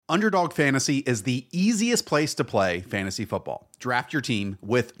Underdog Fantasy is the easiest place to play fantasy football. Draft your team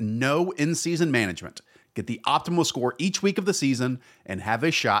with no in-season management. Get the optimal score each week of the season and have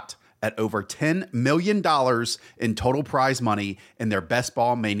a shot at over $10 million in total prize money in their Best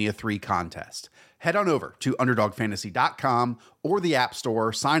Ball Mania 3 contest. Head on over to UnderdogFantasy.com or the App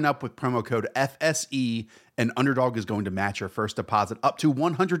Store, sign up with promo code FSE, and Underdog is going to match your first deposit up to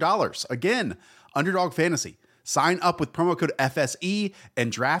 $100. Again, Underdog Fantasy. Sign up with promo code FSE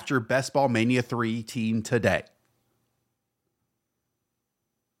and draft your Best Ball Mania 3 team today.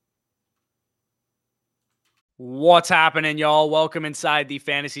 What's happening, y'all? Welcome inside the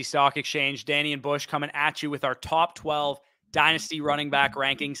Fantasy Stock Exchange. Danny and Bush coming at you with our top 12 Dynasty running back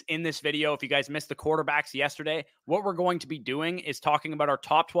rankings in this video. If you guys missed the quarterbacks yesterday, what we're going to be doing is talking about our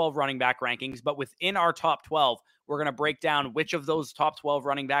top 12 running back rankings, but within our top 12, we're going to break down which of those top 12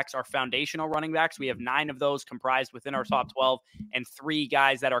 running backs are foundational running backs. We have 9 of those comprised within our top 12 and 3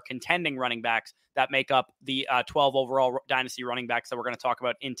 guys that are contending running backs that make up the 12 overall Dynasty running backs that we're going to talk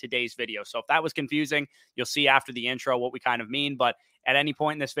about in today's video. So if that was confusing, you'll see after the intro what we kind of mean. But at any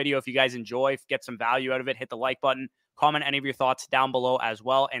point in this video, if you guys enjoy, get some value out of it, hit the like button, comment any of your thoughts down below as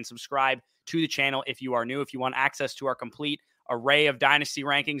well, and subscribe to the channel if you are new. If you want access to our complete array of Dynasty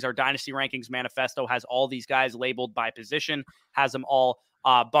rankings, our Dynasty Rankings Manifesto has all these guys labeled by position, has them all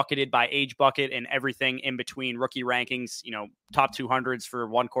bucketed by age bucket and everything in between. Rookie rankings, top 200s for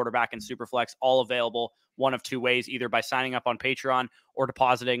one quarterback and Superflex, all available one of two ways, either by signing up on Patreon or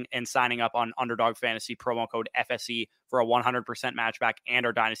depositing and signing up on Underdog Fantasy, promo code FSE for a 100% matchback and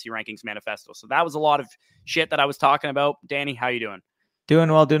our Dynasty Rankings Manifesto. So that was a lot of shit that I was talking about. Danny, how you doing?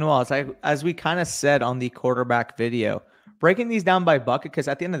 Doing well. As we kind of said on the quarterback video, breaking these down by bucket, because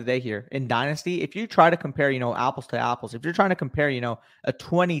at the end of the day here in Dynasty, if you try to compare, apples to apples, if you're trying to compare, a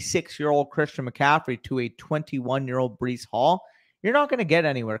 26-year-old Christian McCaffrey to a 21-year-old Breece Hall, you're not going to get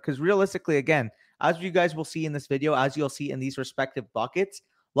anywhere. Because realistically, again, as you guys will see in this video, as you'll see in these respective buckets,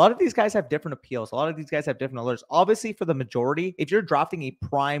 a lot of these guys have different appeals. A lot of these guys have different alerts. Obviously, for the majority, if you're drafting a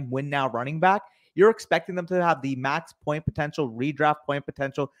prime win now running back, you're expecting them to have the max point potential, redraft point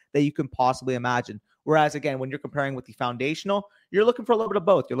potential that you can possibly imagine. Whereas, again, when you're comparing with the foundational, you're looking for a little bit of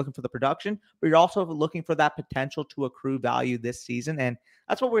both. You're looking for the production, but you're also looking for that potential to accrue value this season. And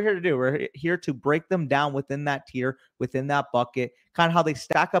that's what we're here to do. We're here to break them down within that tier, within that bucket, kind of how they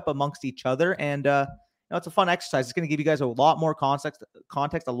stack up amongst each other. And it's a fun exercise. It's going to give you guys a lot more context,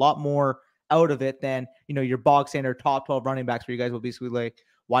 a lot more out of it than, your bog standard top 12 running backs, where you guys will basically like,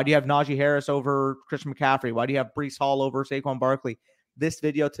 why do you have Najee Harris over Christian McCaffrey? Why do you have Breece Hall over Saquon Barkley? This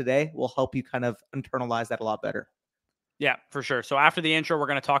video today will help you kind of internalize that a lot better. Yeah, for sure. So after the intro, we're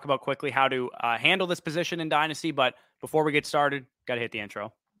going to talk about quickly how to handle this position in Dynasty. But before we get started, got to hit the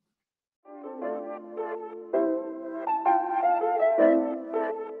intro.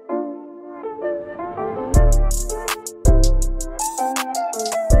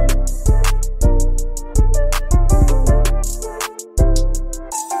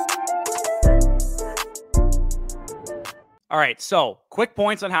 All right, so quick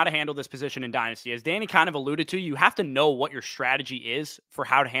points on how to handle this position in Dynasty. As Danny kind of alluded to, you have to know what your strategy is for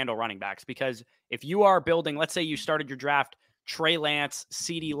how to handle running backs. Because if you are building, let's say you started your draft, Trey Lance,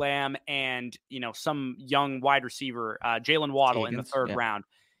 CeeDee Lamb, and some young wide receiver, Jalen Waddle in the third round.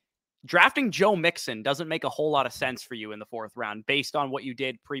 Drafting Joe Mixon doesn't make a whole lot of sense for you in the fourth round based on what you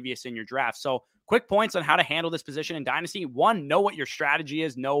did previous in your draft. So quick points on how to handle this position in Dynasty. 1, know what your strategy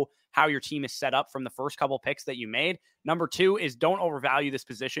is. Know how your team is set up from the first couple picks that you made. Number 2 is don't overvalue this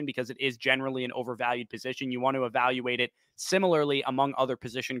position, because it is generally an overvalued position. You want to evaluate it similarly among other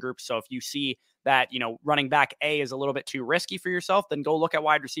position groups. So if you see that, running back A is a little bit too risky for yourself, then go look at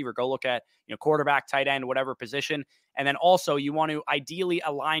wide receiver, go look at, quarterback, tight end, whatever position. And then also you want to ideally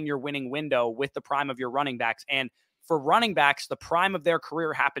align your winning window with the prime of your running backs. And for running backs, the prime of their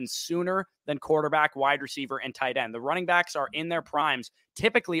career happens sooner than quarterback, wide receiver, and tight end. The running backs are in their primes,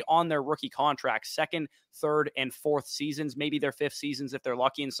 typically on their rookie contracts, 2nd, 3rd, and 4th seasons, maybe their 5th seasons if they're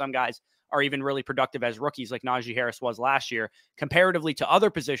lucky. And some guys are even really productive as rookies, like Najee Harris was last year. Comparatively to other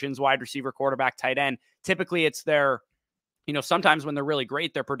positions, wide receiver, quarterback, tight end, typically it's their, sometimes when they're really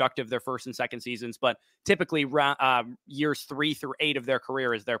great, they're productive their 1st and 2nd seasons, but typically years 3 through 8 of their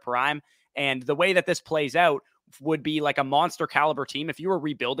career is their prime. And the way that this plays out would be like a monster caliber team. If you were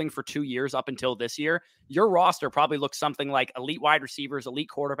rebuilding for 2 years up until this year, your roster probably looks something like elite wide receivers, elite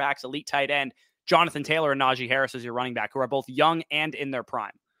quarterbacks, elite tight end, Jonathan Taylor and Najee Harris as your running back, who are both young and in their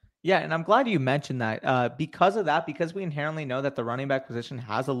prime. Yeah, and I'm glad you mentioned that. Because of that, because we inherently know that the running back position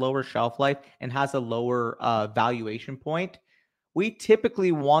has a lower shelf life and has a lower valuation point, we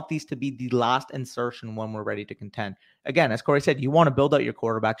typically want these to be the last insertion when we're ready to contend. again, as Corey said, you want to build out your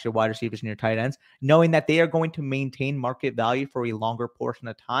quarterbacks, your wide receivers, and your tight ends, knowing that they are going to maintain market value for a longer portion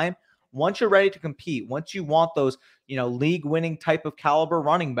of time. Once you're ready to compete, once you want those, league winning type of caliber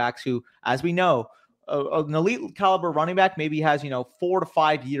running backs who, as we know, an elite caliber running back maybe has, 4 to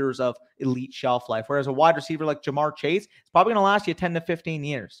 5 years of elite shelf life, whereas a wide receiver like Jamar Chase is probably going to last you 10 to 15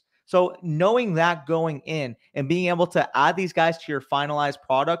 years. So knowing that going in and being able to add these guys to your finalized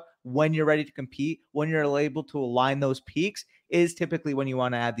product when you're ready to compete, when you're able to align those peaks, is typically when you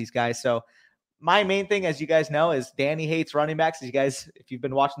want to add these guys. So my main thing, as you guys know, is Danny hates running backs. As you guys, if you've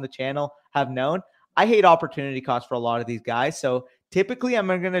been watching the channel, have known, I hate opportunity costs for a lot of these guys. So typically I'm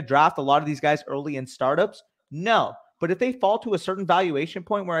going to draft a lot of these guys early in startups. No. But if they fall to a certain valuation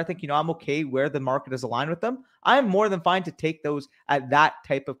point where I think, I'm okay where the market is aligned with them, I'm more than fine to take those at that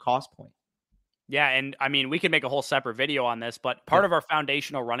type of cost point. Yeah, and I mean, we could make a whole separate video on this, but part of our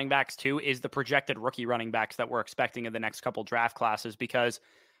foundational running backs too is the projected rookie running backs that we're expecting in the next couple draft classes. Because,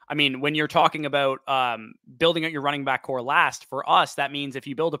 I mean, when you're talking about building out your running back core last, for us, that means if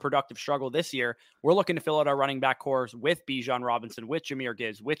you build a productive struggle this year, we're looking to fill out our running back cores with Bijan Robinson, with Jahmyr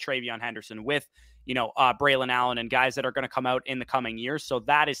Gibbs, with Travion Henderson, with Braylon Allen, and guys that are going to come out in the coming years. So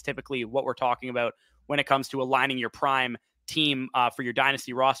that is typically what we're talking about when it comes to aligning your prime team for your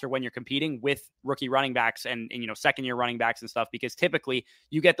dynasty roster when you're competing with rookie running backs and second year running backs and stuff, because typically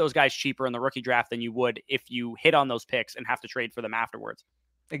you get those guys cheaper in the rookie draft than you would if you hit on those picks and have to trade for them afterwards.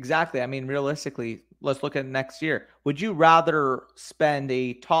 Exactly. I mean, realistically, let's look at next year. Would you rather spend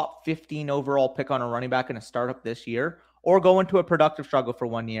a top 15 overall pick on a running back in a startup this year, or go into a productive struggle for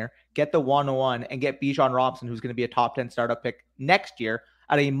 1 year, get the 101 and get Bijan Robinson, who's going to be a top 10 startup pick next year,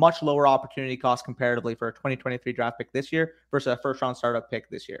 at a much lower opportunity cost comparatively for a 2023 draft pick this year versus a first round startup pick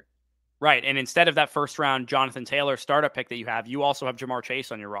this year? Right. And instead of that first round Jonathan Taylor startup pick that you have, you also have Jamar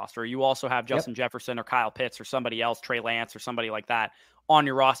Chase on your roster. You also have Justin Jefferson or Kyle Pitts or somebody else, Trey Lance or somebody like that on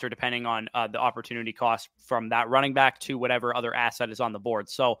your roster, depending on the opportunity cost from that running back to whatever other asset is on the board.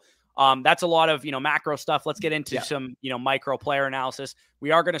 So that's a lot of, macro stuff. Let's get into some, micro player analysis.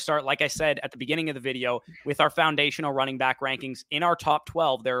 We are going to start, like I said, at the beginning of the video with our foundational running back rankings. In our top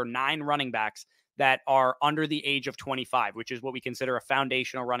 12, there are 9 running backs that are under the age of 25, which is what we consider a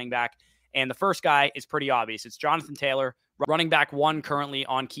foundational running back. And the first guy is pretty obvious. It's Jonathan Taylor, running back 1 currently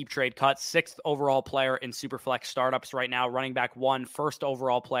on Keep Trade Cut, 6th overall player in Superflex startups right now. Running back 1, first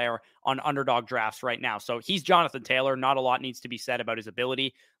overall player on Underdog drafts right now. So he's Jonathan Taylor. Not a lot needs to be said about his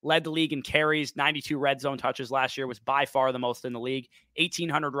ability. Led the league in carries, 92 red zone touches last year, was by far the most in the league.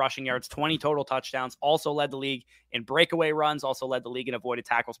 1,800 rushing yards, 20 total touchdowns. Also led the league in breakaway runs. Also led the league in avoided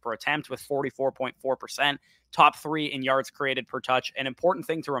tackles per attempt with 44.4%. Top 3 in yards created per touch. An important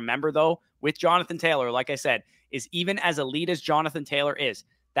thing to remember, though, with Jonathan Taylor, like I said, is even as elite as Jonathan Taylor is,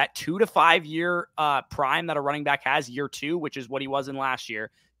 that 2 to 5 year prime that a running back has, year 2, which is what he was in last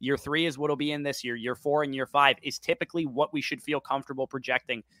year, year 3 is what he'll be in this year, year 4 and year 5 is typically what we should feel comfortable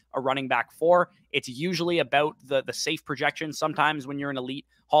projecting a running back for. It's usually about the safe projection. Sometimes when you're an elite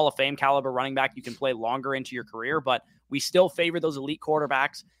Hall of Fame caliber running back, you can play longer into your career, but we still favor those elite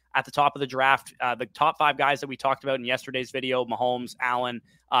quarterbacks at the top of the draft. The top 5 guys that we talked about in yesterday's video, Mahomes, Allen,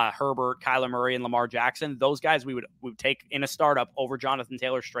 Herbert, Kyler Murray, and Lamar Jackson, those guys we would take in a startup over Jonathan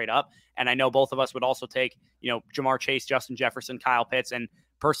Taylor straight up. And I know both of us would also take, Jamar Chase, Justin Jefferson, Kyle Pitts, and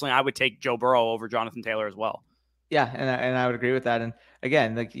personally, I would take Joe Burrow over Jonathan Taylor as well. Yeah, and I would agree with that. And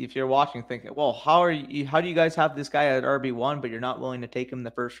again, like if you're watching, thinking, well, how do you guys have this guy at RB1, but you're not willing to take him in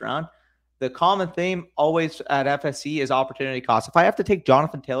the first round? The common theme always at FSC is opportunity cost. If I have to take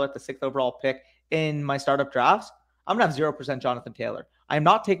Jonathan Taylor at the 6th overall pick in my startup drafts, I'm going to have 0% Jonathan Taylor. I'm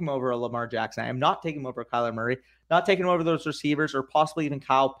not taking him over a Lamar Jackson. I'm not taking him over Kyler Murray, not taking him over those receivers or possibly even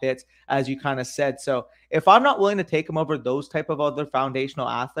Kyle Pitts, as you kind of said. So if I'm not willing to take him over those type of other foundational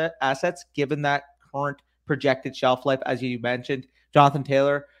assets, given that current projected shelf life, as you mentioned, Jonathan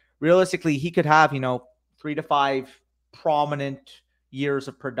Taylor, realistically, he could have, 3 to 5 prominent years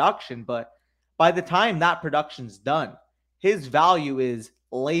of production, but by the time that production's done, his value is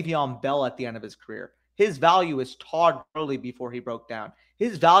Le'Veon Bell at the end of his career. His value is Todd Gurley before he broke down.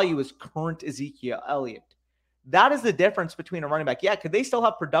 His value is current Ezekiel Elliott. That is the difference between a running back. Yeah, could they still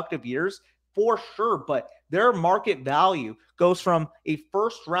have productive years? For sure, but their market value goes from a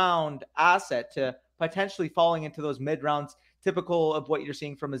first round asset to potentially falling into those mid rounds, typical of what you're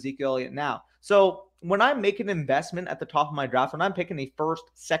seeing from Ezekiel Elliott now. So when I'm making an investment at the top of my draft, when I'm picking a first,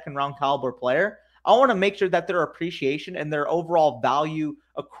 second round caliber player, I want to make sure that their appreciation and their overall value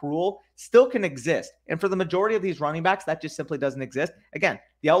accrual still can exist. And for the majority of these running backs, that just simply doesn't exist. Again,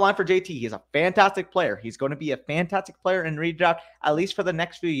 the outline for JT, he's a fantastic player. He's going to be a fantastic player in redraft, at least for the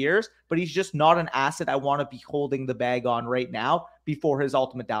next few years, but he's just not an asset I want to be holding the bag on right now before his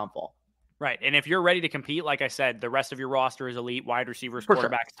ultimate downfall. Right. And if you're ready to compete, like I said, the rest of your roster is elite: wide receivers, For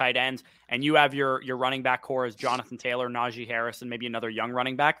quarterbacks, tight ends, and you have your running back core as Jonathan Taylor, Najee Harris, and maybe another young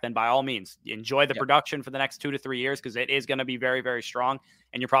running back, then by all means, enjoy the production for the next 2 to 3 years, because it is going to be very, very strong,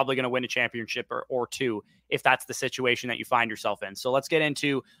 and you're probably going to win a championship or two if that's the situation that you find yourself in. So let's get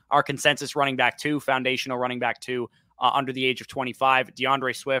into our consensus running back 2, foundational running back 2, under the age of 25.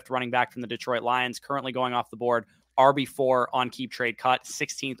 DeAndre Swift, running back from the Detroit Lions, currently going off the board. RB4 on keep trade cut,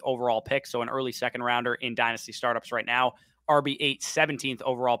 16th overall pick, so an early second rounder in Dynasty startups right now. RB8, 17th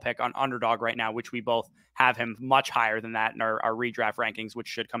overall pick on Underdog right now, which we both have him much higher than that in our redraft rankings, which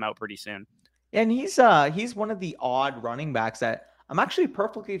should come out pretty soon. And he's one of the odd running backs that I'm actually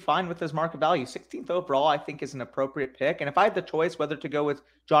perfectly fine with his market value. 16th overall, I think, is an appropriate pick. And if I had the choice whether to go with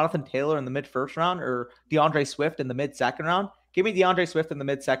Jonathan Taylor in the mid-first round or DeAndre Swift in the mid-second round, give me DeAndre Swift in the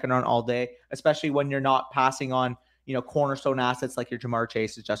mid-second round all day, especially when you're not passing on, cornerstone assets like your Jamar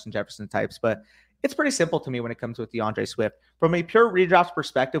Chases, Justin Jefferson types. But it's pretty simple to me when it comes with DeAndre Swift. From a pure redraft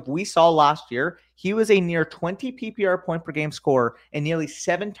perspective, we saw last year he was a near 20 PPR point per game scorer and nearly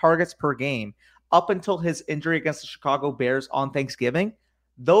 7 targets per game up until his injury against the Chicago Bears on Thanksgiving.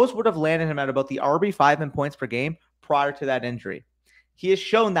 Those would have landed him at about the RB5 in points per game prior to that injury. He has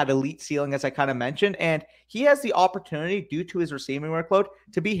shown that elite ceiling, as I kind of mentioned, and he has the opportunity, due to his receiving workload,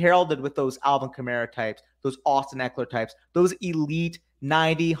 to be heralded with those Alvin Kamara types, those Austin Eckler types, those elite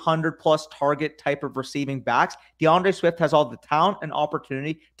 90, 100-plus target type of receiving backs. DeAndre Swift has all the talent and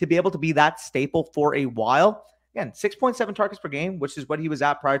opportunity to be able to be that staple for a while. Again, 6.7 targets per game, which is what he was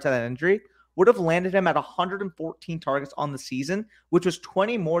at prior to that injury, would have landed him at 114 targets on the season, which was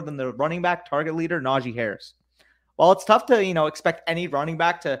 20 more than the running back target leader, Najee Harris. While it's tough to, expect any running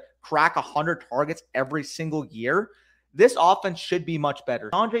back to crack 100 targets every single year, this offense should be much better.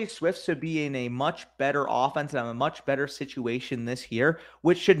 DeAndre Swift should be in a much better offense and a much better situation this year,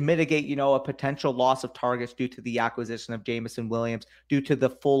 which should mitigate, a potential loss of targets due to the acquisition of Jameson Williams, due to the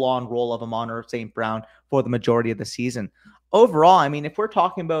full-on role of Amon St. Brown for the majority of the season. Overall, if we're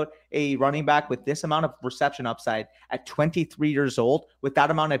talking about a running back with this amount of reception upside at 23 years old, with that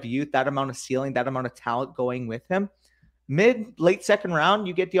amount of youth, that amount of ceiling, that amount of talent going with him, late second round,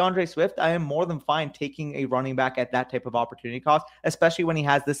 you get DeAndre Swift. I am more than fine taking a running back at that type of opportunity cost, especially when he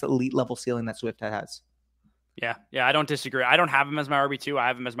has this elite level ceiling that Swift has. Yeah, I don't disagree. I don't have him as my RB2. I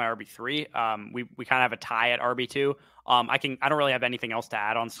have him as my RB3. We kind of have a tie at RB2. I don't really have anything else to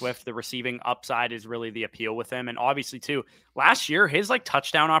add on Swift. The receiving upside is really the appeal with him. And obviously too, last year, his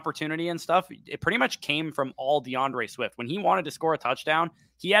touchdown opportunity and stuff, it pretty much came from all DeAndre Swift. When he wanted to score a touchdown,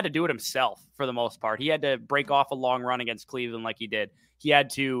 he had to do it himself for the most part. He had to break off a long run against Cleveland like he did. He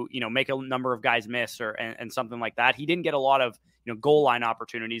had to, make a number of guys miss and something like that. He didn't get a lot of, goal line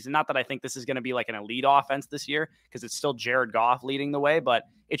opportunities. And not that I think this is going to be like an elite offense this year, because it's still Jared Goff leading the way, but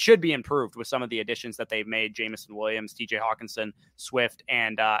it should be improved with some of the additions that they've made. Jameson Williams, TJ Hawkinson, Swift,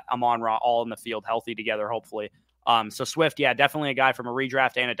 and Amon-Ra all in the field healthy together, hopefully. So Swift, yeah, definitely a guy from a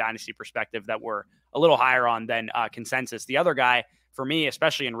redraft and a dynasty perspective that we're a little higher on than consensus. The other guy, for me,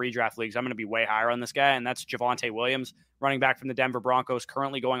 especially in redraft leagues, I'm going to be way higher on this guy, and that's Javonte Williams, running back from the Denver Broncos,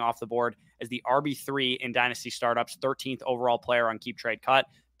 currently going off the board as the RB3 in Dynasty startups, 13th overall player on keep trade cut,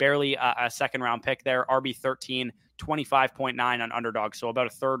 barely a second round pick there, RB13, 25.9 on Underdog, so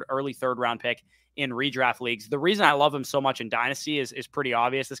about a early third round pick in redraft leagues. The reason I love him so much in Dynasty is pretty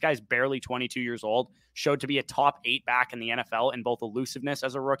obvious. This guy's barely 22 years old, showed to be a top 8 back in the NFL in both elusiveness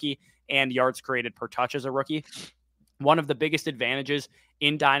as a rookie and yards created per touch as a rookie. One of the biggest advantages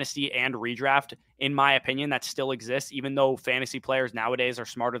in Dynasty and redraft, in my opinion, that still exists, even though fantasy players nowadays are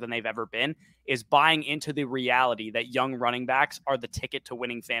smarter than they've ever been, is buying into the reality that young running backs are the ticket to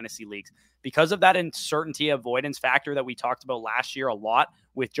winning fantasy leagues. Because of that uncertainty avoidance factor that we talked about last year a lot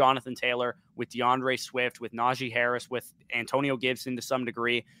with Jonathan Taylor, with DeAndre Swift, with Najee Harris, with Antonio Gibson to some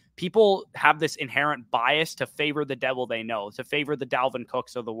degree, people have this inherent bias to favor the devil they know, to favor the Dalvin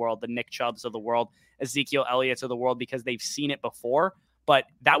Cooks of the world, the Nick Chubbs of the world, Ezekiel Elliott's of the world, because they've seen it before. But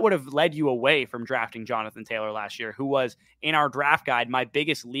that would have led you away from drafting Jonathan Taylor last year, who was, in our draft guide, my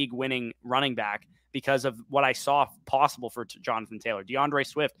biggest league-winning running back because of what I saw possible for Jonathan Taylor. DeAndre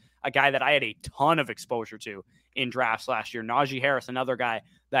Swift, a guy that I had a ton of exposure to in drafts last year. Najee Harris, another guy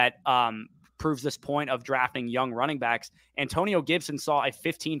that proves this point of drafting young running backs. Antonio Gibson saw a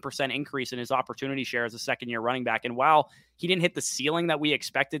 15% increase in his opportunity share as a second-year running back. And while he didn't hit the ceiling that we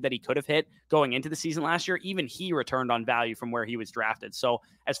expected that he could have hit going into the season last year, even he returned on value from where he was drafted. So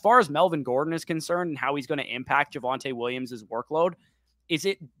as far as Melvin Gordon is concerned and how he's going to impact Javonte Williams' workload, is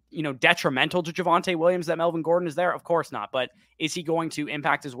it, detrimental to Javonte Williams that Melvin Gordon is there? Of course not. But is he going to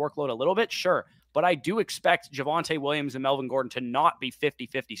impact his workload a little bit? Sure. But I do expect Javonte Williams and Melvin Gordon to not be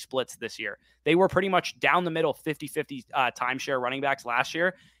 50-50 splits this year. They were pretty much down the middle 50-50 timeshare running backs last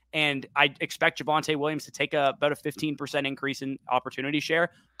year. And I expect Javonte Williams to take about a 15% increase in opportunity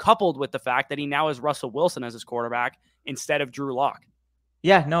share, coupled with the fact that he now has Russell Wilson as his quarterback instead of Drew Lock.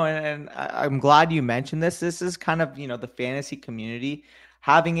 Yeah, no, and I'm glad you mentioned this. This is kind of, the fantasy community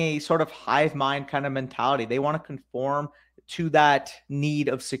having a sort of hive mind kind of mentality. They want to conform to that need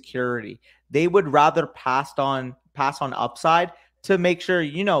of security. They would rather pass on upside to make sure,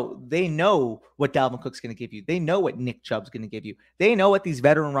 they know what Dalvin Cook's going to give you. They know what Nick Chubb's going to give you. They know what these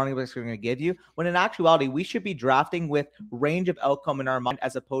veteran running backs are going to give you. When in actuality, we should be drafting with range of outcome in our mind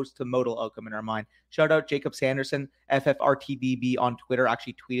as opposed to modal outcome in our mind. Shout out Jacob Sanderson, FFRTDB on Twitter,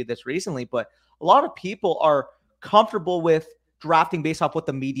 actually tweeted this recently. But a lot of people are comfortable with drafting based off what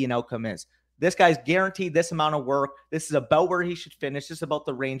the median outcome is. This guy's guaranteed this amount of work. This is about where he should finish. This is about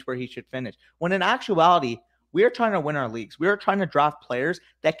the range where he should finish. When in actuality, we are trying to win our leagues. We are trying to draft players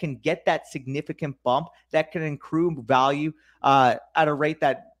that can get that significant bump, that can accrue value at a rate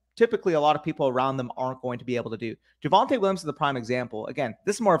that typically a lot of people around them aren't going to be able to do. Javonte Williams is the prime example. Again,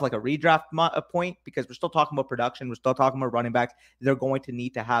 this is more of like a redraft point because we're still talking about production. We're still talking about running backs. They're going to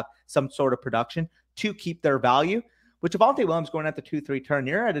need to have some sort of production to keep their value. With Javonte Williams going at the 2-3 turn,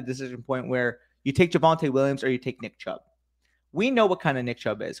 you're at a decision point where you take Javonte Williams or you take Nick Chubb. We know what kind of Nick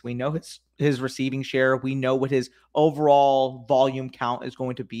Chubb is. We know his receiving share. We know what his overall volume count is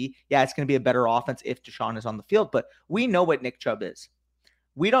going to be. Yeah, it's going to be a better offense if Deshaun is on the field, but we know what Nick Chubb is.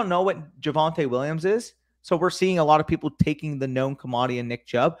 We don't know what Javonte Williams is, so we're seeing a lot of people taking the known commodity in Nick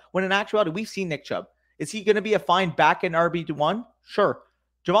Chubb, when in actuality, we've seen Nick Chubb. Is he going to be a fine back in RB1? Sure.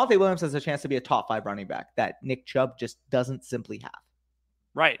 Javonte Williams has a chance to be a top 5 running back that Nick Chubb just doesn't simply have.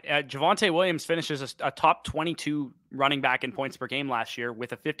 Right. Javonte Williams finishes a top 22 running back in points per game last year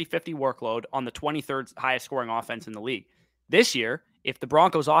with a 50-50 workload on the 23rd highest scoring offense in the league. This year, if the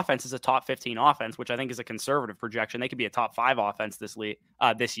Broncos offense is a top 15 offense, which I think is a conservative projection, they could be a top 5 offense this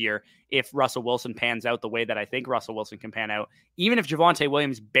year if Russell Wilson pans out the way that I think Russell Wilson can pan out. Even if Javonte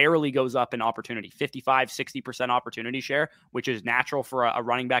Williams barely goes up in opportunity, 55-60% opportunity share, which is natural for a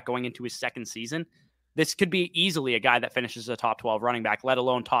running back going into his second season, this could be easily a guy that finishes a top 12 running back, let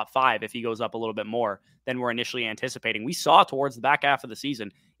alone top 5 if he goes up a little bit more than we're initially anticipating. We saw towards the back half of the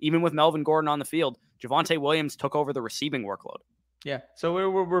season, even with Melvin Gordon on the field, Javonte Williams took over the receiving workload. Yeah, so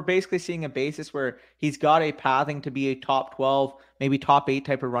we're basically seeing a basis where he's got a pathing to be a top 12, maybe top 8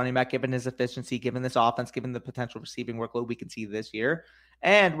 type of running back, given his efficiency, given this offense, given the potential receiving workload we can see this year.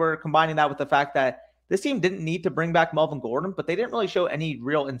 And we're combining that with the fact that this team didn't need to bring back Melvin Gordon, but they didn't really show any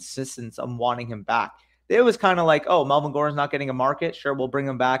real insistence on wanting him back. It was kind of like, oh, Melvin Gordon's not getting a market. Sure, we'll bring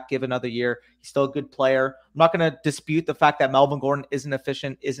him back, give another year. He's still a good player. I'm not going to dispute the fact that Melvin Gordon isn't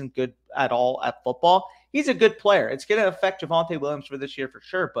efficient, isn't good at all at football. He's a good player. It's going to affect Javonte Williams for this year for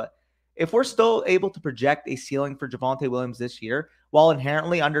sure. But if we're still able to project a ceiling for Javonte Williams this year, while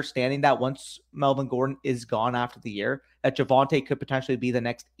inherently understanding that once Melvin Gordon is gone after the year, that Javonte could potentially be the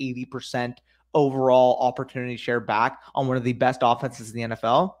next 80% overall opportunity share back on one of the best offenses in the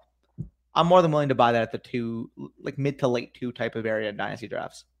NFL, I'm more than willing to buy that at the 2, like mid to late 2 type of area in dynasty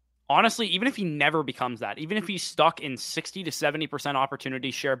drafts. Honestly, even if he never becomes that, even if he's stuck in 60 to 70%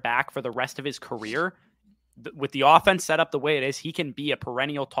 opportunity share back for the rest of his career, with the offense set up the way it is, he can be a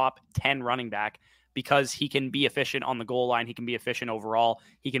perennial top 10 running back because he can be efficient on the goal line. He can be efficient overall.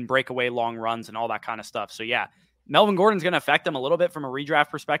 He can break away long runs and all that kind of stuff. So yeah, Melvin Gordon's going to affect him a little bit from a redraft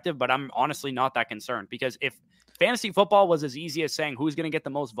perspective, but I'm honestly not that concerned because if fantasy football was as easy as saying who's going to get the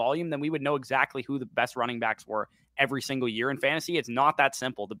most volume, then we would know exactly who the best running backs were every single year in fantasy. It's not that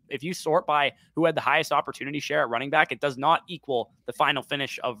simple. If you sort by who had the highest opportunity share at running back, it does not equal the final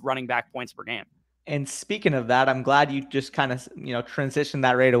finish of running back points per game. And speaking of that, I'm glad you just kind of, transitioned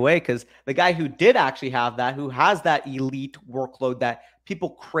that right away because the guy who did actually have that, who has that elite workload that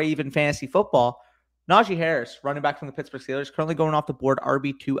people crave in fantasy football, Najee Harris, running back from the Pittsburgh Steelers, currently going off the board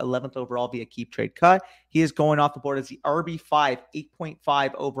RB2, 11th overall via keep trade cut. He is going off the board as the RB5,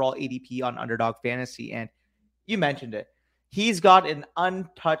 8.5 overall ADP on Underdog Fantasy. And you mentioned it. He's got an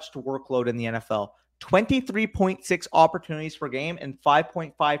untouched workload in the NFL. 23.6 opportunities per game and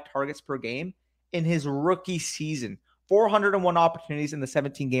 5.5 targets per game in his rookie season 401 opportunities in the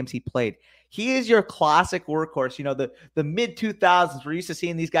 17 games he played. He is your classic workhorse. You know, the mid-2000s, we're used to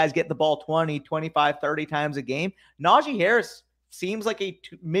seeing these guys get the ball 20, 25, 30 times a game. Najee Harris seems like a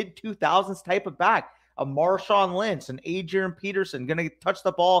mid-2000s type of back. A Marshawn Lynch, an Adrian Peterson, going to touch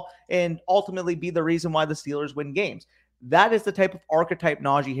the ball and ultimately be the reason why the Steelers win games. That is the type of archetype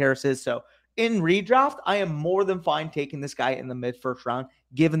Najee Harris is. So in redraft, I am more than fine taking this guy in the mid-first round,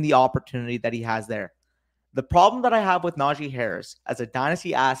 given the opportunity that he has there. The problem that I have with Najee Harris as a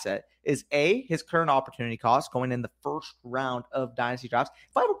dynasty asset is A, his current opportunity cost going in the first round of dynasty drafts.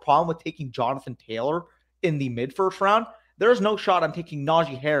 If I have a problem with taking Jonathan Taylor in the mid-first round, there's no shot I'm taking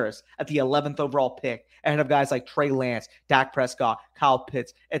Najee Harris at the 11th overall pick ahead of guys like Trey Lance, Dak Prescott, Kyle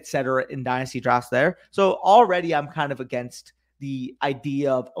Pitts, etc. in dynasty drafts there. So already I'm kind of against the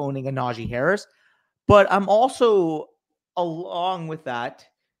idea of owning a Najee Harris. But I'm also, along with that,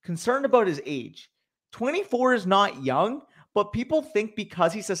 concerned about his age. 24 is not young, but people think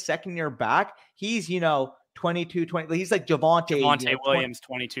because he's a second-year back, he's, 22, 20. He's like Javonte Williams,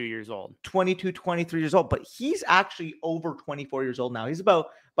 22 years old. 22, 23 years old, but he's actually over 24 years old now. He's about,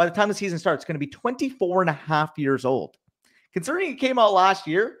 by the time the season starts, going to be 24 and a half years old. Considering he came out last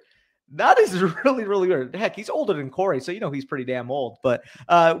year, that is really, really weird. Heck, he's older than Corey, so he's pretty damn old. But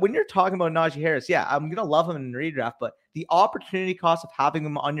when you're talking about Najee Harris, yeah, I'm going to love him in redraft, but the opportunity cost of having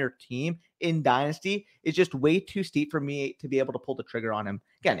him on your team in Dynasty is just way too steep for me to be able to pull the trigger on him.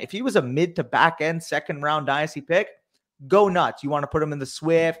 Again, if he was a mid to back end second round Dynasty pick, go nuts. You want to put him in the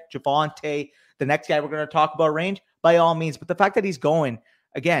Swift, Javonte, the next guy we're going to talk about range, by all means. But the fact that he's going,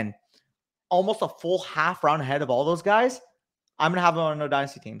 again, almost a full half round ahead of all those guys, I'm going to have him on no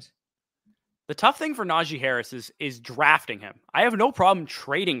Dynasty teams. The tough thing for Najee Harris is drafting him. I have no problem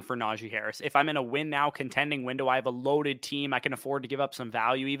trading for Najee Harris. If I'm in a win now contending window, I have a loaded team. I can afford to give up some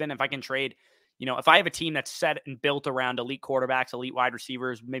value. Even if I can trade, if I have a team that's set and built around elite quarterbacks, elite wide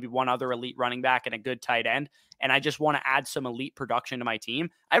receivers, maybe one other elite running back and a good tight end, and I just want to add some elite production to my team,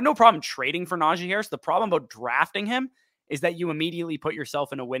 I have no problem trading for Najee Harris. The problem about drafting him is that you immediately put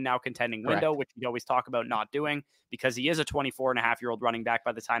yourself in a win now contending window, Correct. which we always talk about not doing, because he is a 24-and-a-half-year-old running back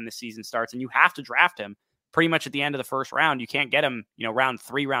by the time the season starts, and you have to draft him pretty much at the end of the first round. You can't get him, round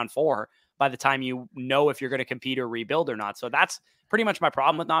 3, round 4 by the time you know if you're going to compete or rebuild or not. So that's pretty much my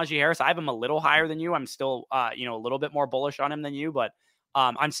problem with Najee Harris. I have him a little higher than you. I'm still, a little bit more bullish on him than you, but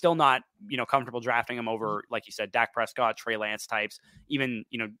I'm still not, comfortable drafting him over, like you said, Dak Prescott, Trey Lance types, even,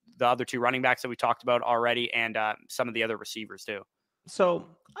 the other 2 running backs that we talked about already, and some of the other receivers too. So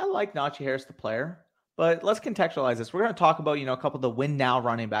I like Najee Harris, the player, but let's contextualize this. We're going to talk about, a couple of the win now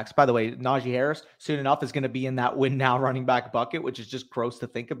running backs. By the way, Najee Harris soon enough is going to be in that win now running back bucket, which is just gross to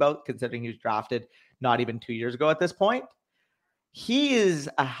think about considering he was drafted not even 2 years ago at this point. He is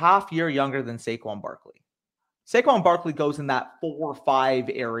a half year younger than Saquon Barkley. Saquon Barkley goes in that 4 or 5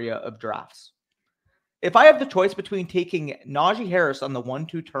 area of drafts. If I have the choice between taking Najee Harris on the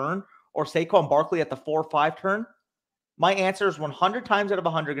 1-2 turn or Saquon Barkley at the 4-5 turn, my answer is 100 times out of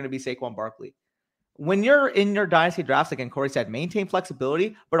 100 going to be Saquon Barkley. When you're in your dynasty drafts, again, Corey said, maintain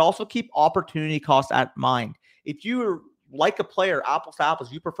flexibility, but also keep opportunity cost at mind. If you like a player, apples to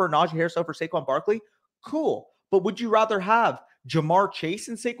apples, you prefer Najee Harris over Saquon Barkley, cool. But would you rather have Jamar Chase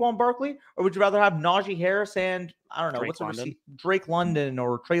and Saquon Barkley, or would you rather have Najee Harris and, I don't know, Drake London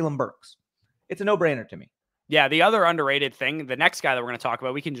or Treylon Burks? It's a no-brainer to me. Yeah, the other underrated thing, the next guy that we're going to talk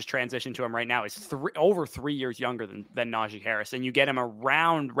about, we can just transition to him right now, is over 3 years younger than Najee Harris. And you get him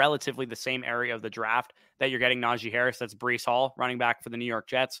around relatively the same area of the draft that you're getting Najee Harris. That's Breece Hall, running back for the New York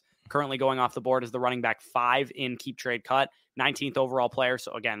Jets. Currently going off the board as the running back 5 in Keep Trade Cut, 19th overall player.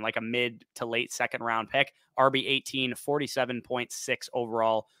 So again, like a mid to late second round pick, RB 18, 47.6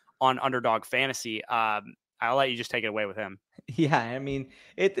 overall on Underdog Fantasy. I'll let you just take it away with him. Yeah, I mean,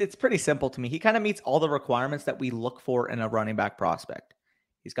 it's pretty simple to me. He kind of meets all the requirements that we look for in a running back prospect.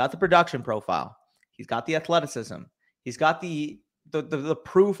 He's got the production profile. He's got the athleticism. He's got the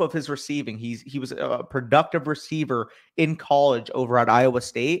proof of his receiving. He was a productive receiver in college over at Iowa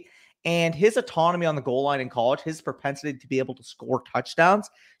State. And his autonomy on the goal line in college, his propensity to be able to score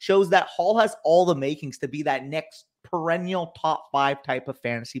touchdowns, shows that Hall has all the makings to be that next perennial top 5 type of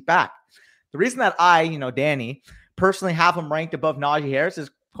fantasy back. The reason that I, Danny, personally have him ranked above Najee Harris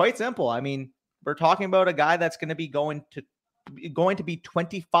is quite simple. I mean, we're talking about a guy that's going to be going to be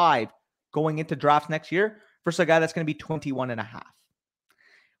 25 going into drafts next year versus a guy that's going to be 21 and a half.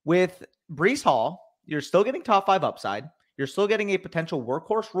 With Breece Hall, you're still getting top 5 upside. You're still getting a potential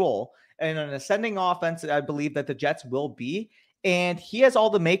workhorse role and an ascending offense, I believe that the Jets will be. And he has all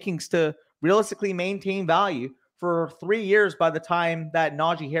the makings to realistically maintain value for 3 years by the time that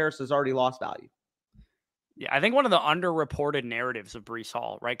Najee Harris has already lost value. Yeah, I think one of the underreported narratives of Breece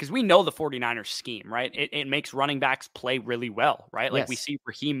Hall, right? Because we know the 49ers scheme, right? It makes running backs play really well, right? Like we Yes. see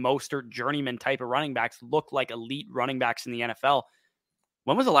Raheem Mostert, journeyman type of running backs look like elite running backs in the NFL.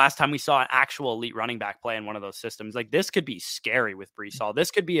 When was the last time we saw an actual elite running back play in one of those systems? Like this could be scary with Breece Hall.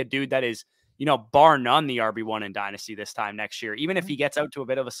 This could be a dude that is, bar none, the RB1 in Dynasty this time next year. Even if he gets out to a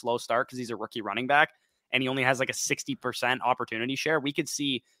bit of a slow start because he's a rookie running back and he only has like a 60% opportunity share, we could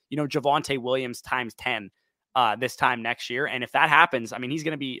see, Javonte Williams times 10 this time next year. And if that happens, I mean, he's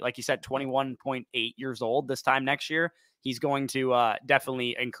going to be, like you said, 21.8 years old this time next year. He's going to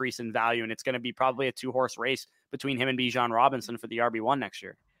definitely increase in value, and it's going to be probably a 2-horse race between him and Bijan Robinson for the RB1 next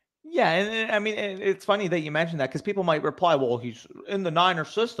year. Yeah, and I mean, it's funny that you mentioned that because people might reply, well, he's in the Niners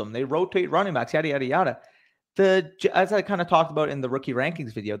system. They rotate running backs, yada, yada, yada. As I kind of talked about in the rookie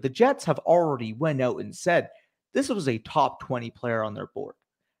rankings video, the Jets have already went out and said this was a top 20 player on their board.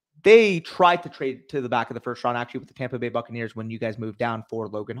 They tried to trade to the back of the first round, actually, with the Tampa Bay Buccaneers when you guys moved down for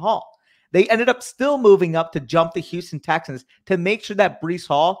Logan Hall. They ended up still moving up to jump the Houston Texans to make sure that Breece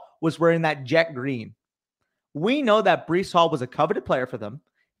Hall was wearing that jet green. We know that Breece Hall was a coveted player for them,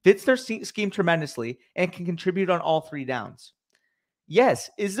 fits their scheme tremendously, and can contribute on all three downs.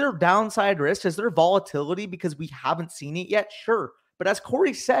 Yes, is there downside risk? Is there volatility because we haven't seen it yet? Sure. But as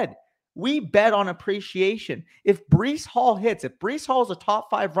Corey said, we bet on appreciation. If Breece Hall hits, if Breece Hall is a top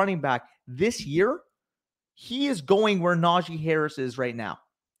 5 running back this year, he is going where Najee Harris is right now,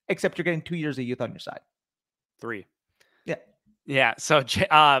 except you're getting 2 years of youth on your side. 3. Yeah. Yeah. So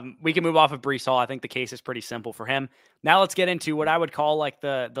we can move off of Breece Hall. I think the case is pretty simple for him. Now let's get into what I would call like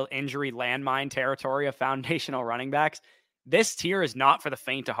the injury landmine territory of foundational running backs. This tier is not for the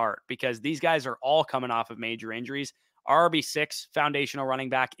faint of heart because these guys are all coming off of major injuries. Our RB6 foundational running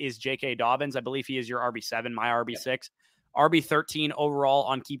back is J.K. Dobbins. I believe he is your RB7, my RB6. Yep. RB13 overall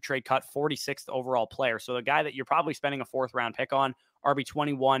on Keep Trade Cut, 46th overall player. So the guy that you're probably spending a 4th round pick on,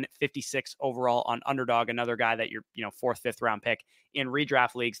 RB21, 56 overall on Underdog, another guy that you're, 4th, 5th round pick in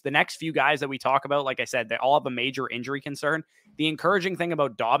redraft leagues. The next few guys that we talk about, like I said, they all have a major injury concern. The encouraging thing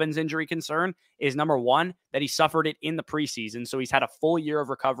about Dobbins' injury concern is, number one, that he suffered it in the preseason. So he's had a full year of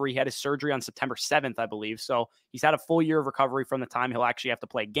recovery. He had his surgery on September 7th, I believe. So he's had a full year of recovery from the time he'll actually have to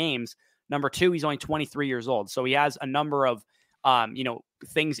play games. Number two, he's only 23 years old. So he has a number of,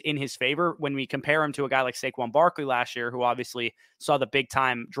 things in his favor when we compare him to a guy like Saquon Barkley last year, who obviously saw the big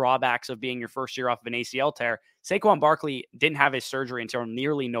time drawbacks of being your first year off of an ACL tear. Saquon Barkley didn't have his surgery until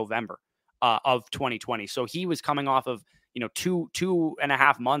nearly November of 2020. So he was coming off of,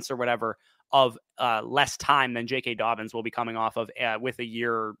 2.5 months or whatever of less time than J.K. Dobbins will be coming off of with a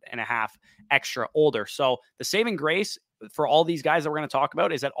year and a half extra older. So the saving grace for all these guys that we're going to talk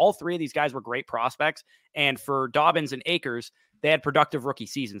about is that all three of these guys were great prospects. And for Dobbins and Akers, they had productive rookie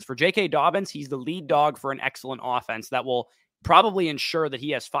seasons. For J.K. Dobbins, he's the lead dog for an excellent offense that will probably ensure that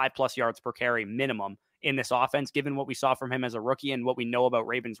he has 5+ yards per carry minimum in this offense, given what we saw from him as a rookie and what we know about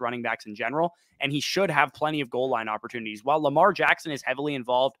Ravens running backs in general. And he should have plenty of goal line opportunities. While Lamar Jackson is heavily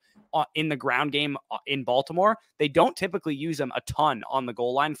involved in the ground game in Baltimore, they don't typically use him a ton on the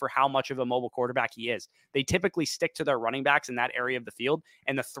goal line for how much of a mobile quarterback he is. They typically stick to their running backs in that area of the field.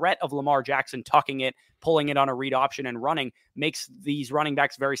 And the threat of Lamar Jackson tucking it, pulling it on a read option and running makes these running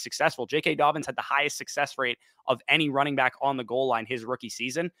backs very successful. J.K. Dobbins had the highest success rate of any running back on the goal line his rookie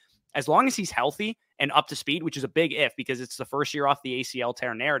season. As long as he's healthy and up to speed, which is a big if because it's the first year off the ACL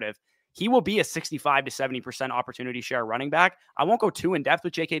tear narrative, he will be a 65 to 70% opportunity share running back. I won't go too in depth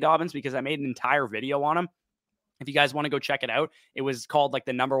with J.K. Dobbins because I made an entire video on him. If you guys want to go check it out, it was called like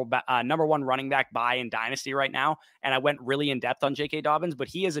the number one running back buy in Dynasty right now. And I went really in depth on J.K. Dobbins, but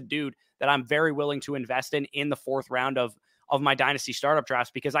he is a dude that I'm very willing to invest in the 4th round of my Dynasty startup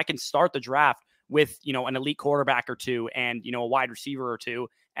drafts because I can start the draft with, an elite quarterback or two and, a wide receiver or two.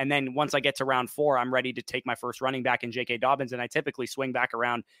 And then once I get to round 4, I'm ready to take my first running back in J.K. Dobbins. And I typically swing back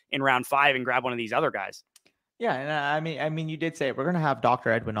around in round 5 and grab one of these other guys. Yeah, and I mean, you did say we're going to have Dr.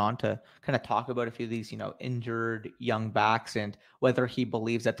 Edwin on to kind of talk about a few of these, injured young backs and whether he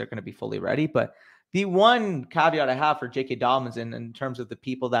believes that they're going to be fully ready. But the one caveat I have for J.K. Dobbins in terms of the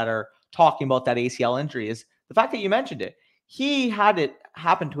people that are talking about that ACL injury is the fact that you mentioned it. He had it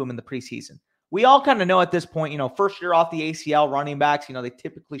happen to him in the preseason. We all kind of know at this point, first year off the ACL running backs, they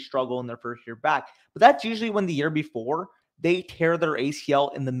typically struggle in their first year back. But that's usually when the year before they tear their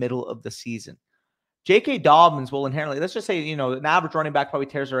ACL in the middle of the season. J.K. Dobbins will inherently, let's just say, an average running back probably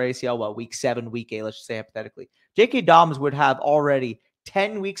tears their ACL, week 7, week 8, let's just say hypothetically. J.K. Dobbins would have already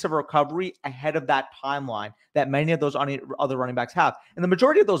 10 weeks of recovery ahead of that timeline that many of those other running backs have. And the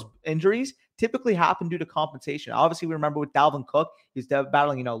majority of those injuries typically happen due to compensation. Obviously, we remember with Dalvin Cook, he's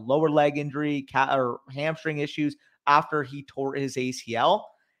battling, lower leg injury, or hamstring issues after he tore his ACL.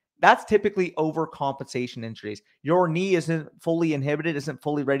 That's typically overcompensation injuries. Your knee isn't fully inhibited, isn't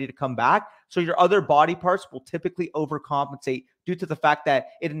fully ready to come back. So your other body parts will typically overcompensate due to the fact that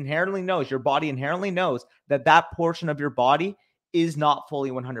your body inherently knows that portion of your body is not fully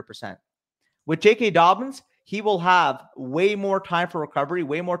 100%. With J.K. Dobbins, he will have way more time for recovery,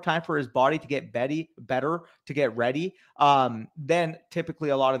 way more time for his body to get better, to get ready than typically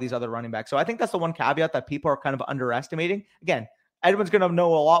a lot of these other running backs. So I think that's the one caveat that people are kind of underestimating. Again, Edwin's going to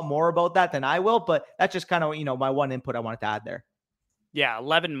know a lot more about that than I will, but that's just kind of, my one input I wanted to add there. Yeah,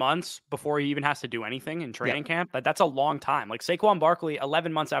 11 months before he even has to do anything in training camp. That's a long time. Like Saquon Barkley,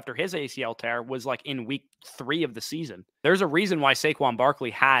 11 months after his ACL tear was like in week 3 of the season. There's a reason why Saquon Barkley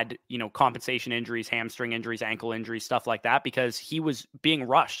had, compensation injuries, hamstring injuries, ankle injuries, stuff like that, because he was being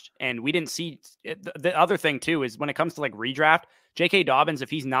rushed. And we didn't see the other thing too, is when it comes to like redraft, J.K. Dobbins, if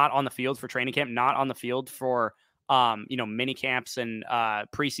he's not on the field for training camp, not on the field for mini camps and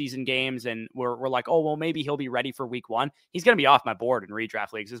preseason games, and we're like, oh, well, maybe he'll be ready for week 1. He's going to be off my board in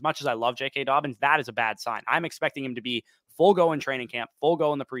redraft leagues. As much as I love J.K. Dobbins, that is a bad sign. I'm expecting him to be full go in training camp, full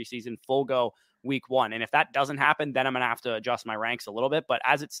go in the preseason, full go week 1. And if that doesn't happen, then I'm going to have to adjust my ranks a little bit. But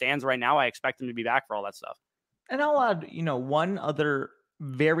as it stands right now, I expect him to be back for all that stuff. And I'll add, one other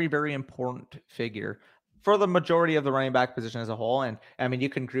very, very important figure for the majority of the running back position as a whole. And I mean, you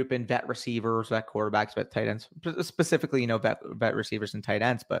can group in vet receivers, vet quarterbacks, vet tight ends, specifically, vet receivers and tight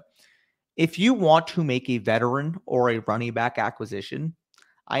ends. But if you want to make a veteran or a running back acquisition,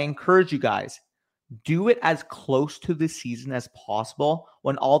 I encourage you guys, do it as close to the season as possible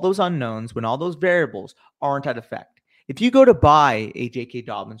when all those unknowns, when all those variables aren't at effect. If you go to buy a J.K.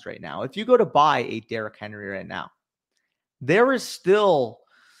 Dobbins right now, if you go to buy a Derrick Henry right now, there is still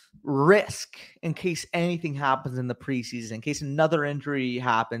risk in case anything happens in the preseason, in case another injury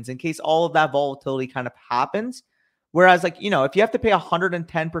happens, in case all of that volatility kind of happens. Whereas, if you have to pay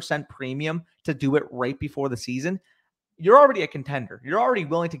 110% premium to do it right before the season, you're already a contender. You're already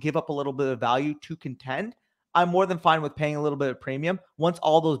willing to give up a little bit of value to contend. I'm more than fine with paying a little bit of premium once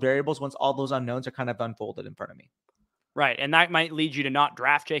all those variables, once all those unknowns are kind of unfolded in front of me. Right, and that might lead you to not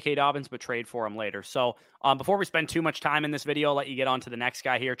draft J.K. Dobbins, but trade for him later. So before we spend too much time in this video, I'll let you get on to the next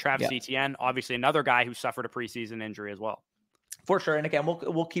guy here, Travis Etienne, obviously another guy who suffered a preseason injury as well. For sure, and again,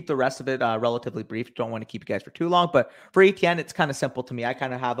 we'll keep the rest of it relatively brief. Don't want to keep you guys for too long, but for Etienne, it's kind of simple to me. I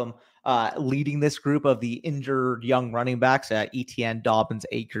kind of have him leading this group of the injured young running backs, Etienne, Dobbins,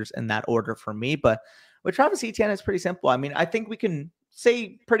 Akers, in that order for me. But with Travis Etienne, it's pretty simple. I mean, I think we can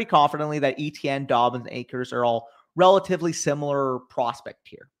say pretty confidently that Etienne, Dobbins, Akers are all relatively similar prospect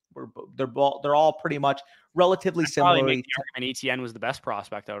here. They're all pretty much relatively similar. Probably make the argument Etienne was the best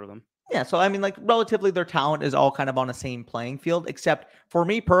prospect out of them. Yeah, so I mean, relatively, their talent is all kind of on the same playing field. Except for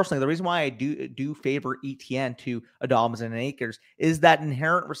me personally, the reason why I do favor Etienne to Dobbins and Akers is that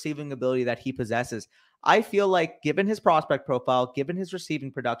inherent receiving ability that he possesses. I feel like, given his prospect profile, given his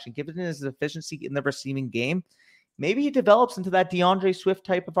receiving production, given his efficiency in the receiving game, maybe he develops into that DeAndre Swift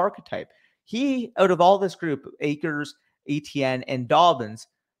type of archetype. He, out of all this group, Akers, Etienne, and Dobbins,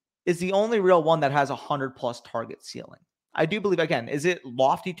 is the only real one that has 100+ target ceiling. I do believe, again, is it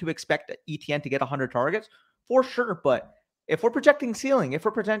lofty to expect Etienne to get 100 targets? For sure, but if we're projecting ceiling, if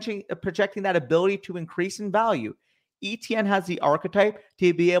we're projecting that ability to increase in value, Etienne has the archetype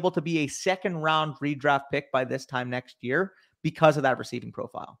to be able to be a second-round redraft pick by this time next year because of that receiving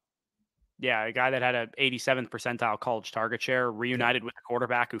profile. Yeah, a guy that had an 87th percentile college target share, reunited with a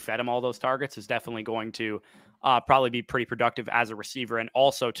quarterback who fed him all those targets, is definitely going to probably be pretty productive as a receiver. And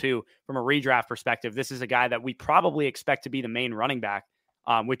also, too, from a redraft perspective, this is a guy that we probably expect to be the main running back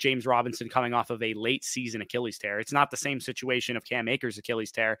with James Robinson coming off of a late season Achilles tear. It's not the same situation of Cam Akers'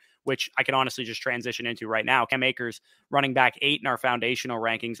 Achilles tear, which I can honestly just transition into right now. Cam Akers, running back 8 in our foundational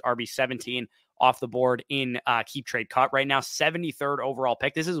rankings, RB 17 off the board in Keep Trade Cut right now, 73rd overall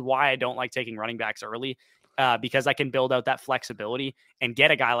pick. This is why I don't like taking running backs early, because I can build out that flexibility and get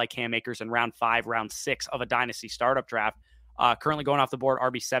a guy like Cam Akers in round 5, round 6 of a dynasty startup draft. Currently going off the board,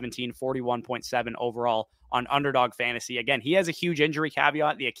 RB 17, 41.7 overall on Underdog Fantasy. Again, he has a huge injury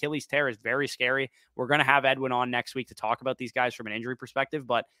caveat. The Achilles tear is very scary. We're going to have Edwin on next week to talk about these guys from an injury perspective.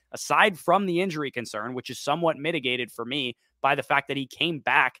 But aside from the injury concern, which is somewhat mitigated for me by the fact that he came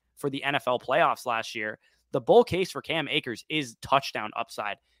back for the NFL playoffs last year, the bull case for Cam Akers is touchdown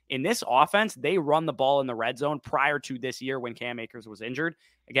upside. In this offense, they run the ball in the red zone prior to this year when Cam Akers was injured.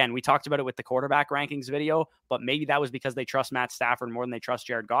 Again, we talked about it with the quarterback rankings video, but maybe that was because they trust Matt Stafford more than they trust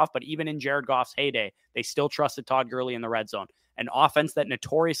Jared Goff. But even in Jared Goff's heyday, they still trusted Todd Gurley in the red zone. An offense that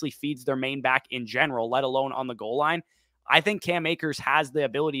notoriously feeds their main back in general, let alone on the goal line. I think Cam Akers has the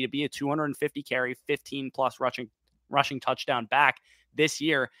ability to be a 250 carry, 15 plus rushing touchdown back this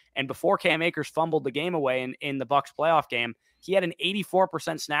year. And before Cam Akers fumbled the game away in the Bucs playoff game, he had an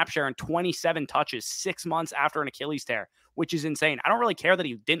 84% snap share and 27 touches 6 months after an Achilles tear, which is insane. I don't really care that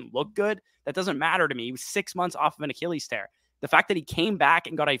he didn't look good. That doesn't matter to me. He was 6 months off of an Achilles tear. The fact that he came back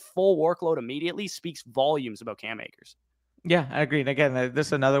and got a full workload immediately speaks volumes about Cam Akers. Yeah, I agree. And again, this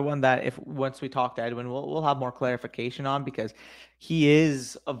is another one that once we talk to Edwin, we'll have more clarification on, because he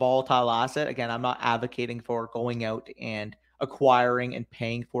is a volatile asset. Again, I'm not advocating for going out and acquiring and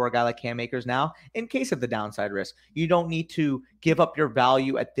paying for a guy like Cam Akers now in case of the downside risk. You don't need to give up your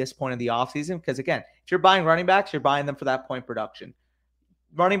value at this point in the offseason, because again, if you're buying running backs, you're buying them for that point production.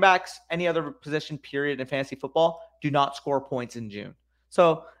 Running backs, any other position period in fantasy football, do not score points in June.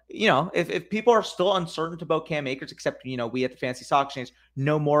 So, if people are still uncertain about Cam Akers, except, we at the Fantasy Stock Exchange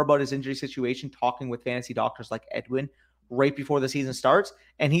know more about his injury situation, talking with fantasy doctors like Edwin right before the season starts,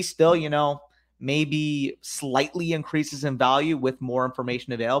 and he's still, maybe slightly increases in value with more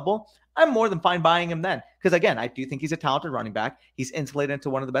information available, I'm more than fine buying him then. Because again, I do think he's a talented running back. He's insulated into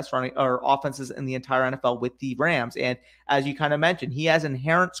one of the best running or offenses in the entire NFL with the Rams. And as you kind of mentioned, he has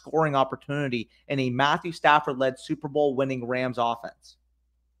inherent scoring opportunity in a Matthew Stafford-led Super Bowl winning Rams offense.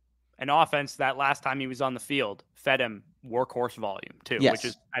 An offense that last time he was on the field fed him workhorse volume too, yes. Which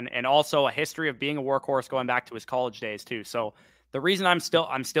is and also a history of being a workhorse going back to his college days too. So the reason I'm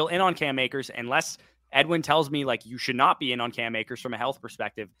still in on Cam Akers, unless Edwin tells me like you should not be in on Cam Akers from a health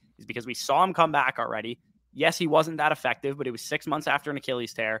perspective, is because we saw him come back already. Yes, he wasn't that effective, but it was 6 months after an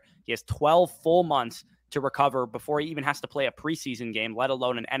Achilles tear. He has 12 full months to recover before he even has to play a preseason game, let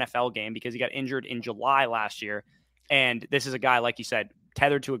alone an NFL game, because he got injured in July last year. And this is a guy, like you said,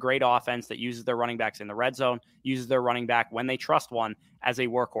 tethered to a great offense that uses their running backs in the red zone, uses their running back when they trust one as a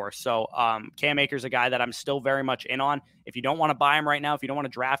workhorse. So Cam Akers, a guy that I'm still very much in on. If you don't want to buy him right now, if you don't want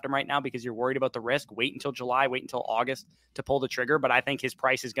to draft him right now because you're worried about the risk, wait until July, wait until August to pull the trigger. But I think his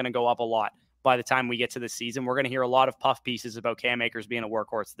price is going to go up a lot by the time we get to the season. We're going to hear a lot of puff pieces about Cam Akers being a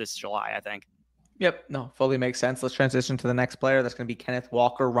workhorse this July, I think. Yep. No, fully makes sense. Let's transition to the next player. That's going to be Kenneth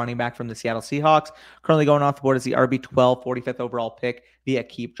Walker, running back from the Seattle Seahawks. Currently going off the board as the RB12, 45th overall pick via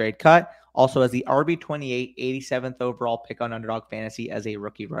keep, trade, cut. Also as the RB28, 87th overall pick on Underdog Fantasy as a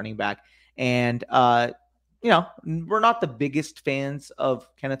rookie running back. And, we're not the biggest fans of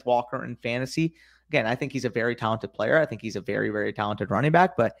Kenneth Walker in fantasy. Again, I think he's a very talented player. I think he's a very, very talented running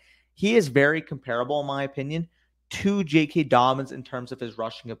back, but he is very comparable, in my opinion, to J.K. Dobbins in terms of his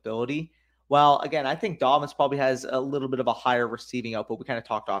rushing ability. Well, again, I think Dobbins probably has a little bit of a higher receiving output. We kind of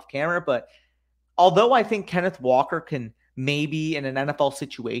talked off camera, but although I think Kenneth Walker can maybe in an NFL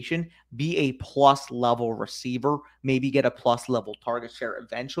situation be a plus level receiver, maybe get a plus level target share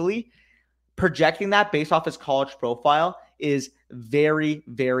eventually, projecting that based off his college profile is very,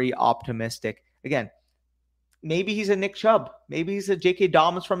 very optimistic. Again, maybe he's a Nick Chubb. Maybe he's a J.K.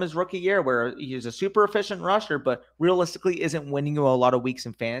 Dobbins from his rookie year where he's a super efficient rusher, but realistically isn't winning you a lot of weeks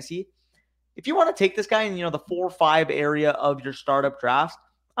in fantasy. If you want to take this guy in, the 4 or 5 area of your startup drafts,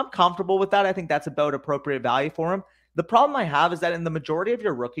 I'm comfortable with that. I think that's about appropriate value for him. The problem I have is that in the majority of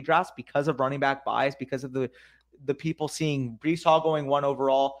your rookie drafts, because of running back bias, because of the people seeing Breece Hall going 1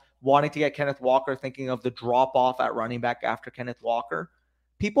 overall, wanting to get Kenneth Walker, thinking of the drop-off at running back after Kenneth Walker,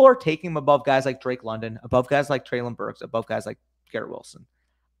 people are taking him above guys like Drake London, above guys like Treylon Burks, above guys like Garrett Wilson.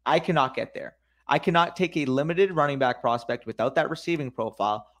 I cannot get there. I cannot take a limited running back prospect without that receiving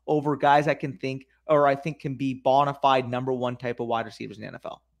profile over guys I think can be bona fide number 1 type of wide receivers in the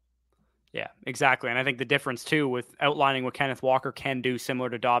NFL. Yeah, exactly. And I think the difference, too, with outlining what Kenneth Walker can do similar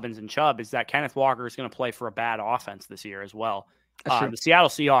to Dobbins and Chubb is that Kenneth Walker is going to play for a bad offense this year as well. The Seattle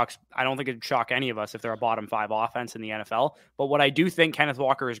Seahawks, I don't think it'd shock any of us if they're a bottom 5 offense in the NFL. But what I do think Kenneth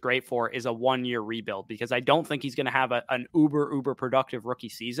Walker is great for is a 1-year rebuild, because I don't think he's going to have an uber productive rookie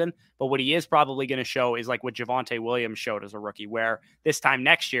season. But what he is probably going to show is like what Javonte Williams showed as a rookie, where this time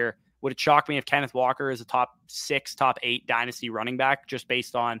next year, would it shock me if Kenneth Walker is a top 6, top 8 dynasty running back just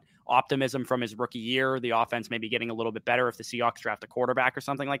based on optimism from his rookie year, the offense maybe getting a little bit better if the Seahawks draft a quarterback or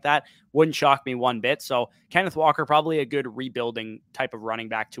something like that? Wouldn't shock me one bit. So Kenneth Walker, probably a good rebuilding type of running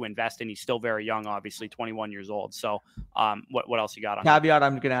back to invest in. He's still very young, obviously 21 years old. So what else you got on caveat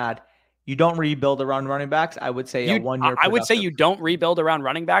I'm going to add? You don't rebuild around running backs. I would say a 1 year. I would say you don't rebuild around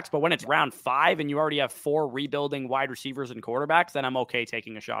running backs, but when it's round 5 and you already have 4 rebuilding wide receivers and quarterbacks, then I'm okay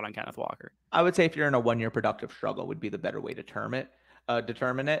taking a shot on Kenneth Walker. I would say if you're in a 1 year productive struggle would be the better way to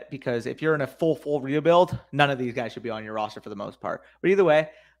determine it, because if you're in a full rebuild, none of these guys should be on your roster for the most part. But either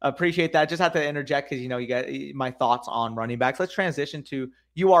way, appreciate that. Just have to interject because, you got my thoughts on running backs. Let's transition to,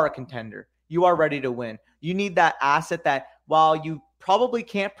 you are a contender. You are ready to win. You need that asset that, while you probably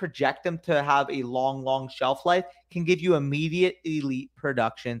can't project them to have a long shelf life, can give you immediate elite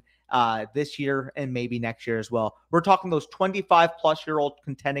production this year and maybe next year as well. We're talking those 25-plus-year-old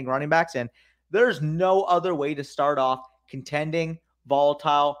contending running backs, and there's no other way to start off contending,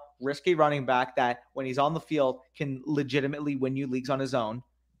 volatile, risky running back that when he's on the field can legitimately win you leagues on his own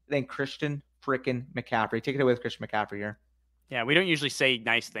than Christian freaking McCaffrey. Take it away with Christian McCaffrey here. Yeah, we don't usually say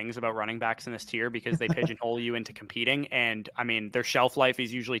nice things about running backs in this tier because they pigeonhole you into competing. And I mean, their shelf life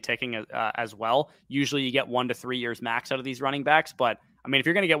is usually ticking as well. Usually you get 1 to 3 years max out of these running backs. But I mean, if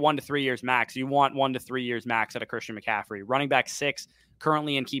you're going to get 1 to 3 years max, you want 1 to 3 years max out of Christian McCaffrey. Running back 6,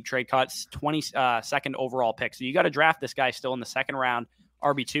 currently in keep trade cuts, 22nd overall pick. So you got to draft this guy still in the second round.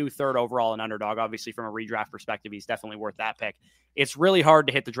 RB2, third overall, and underdog. Obviously, from a redraft perspective, he's definitely worth that pick. It's really hard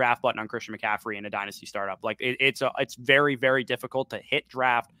to hit the draft button on Christian McCaffrey in a dynasty startup. Like it's very, very difficult to hit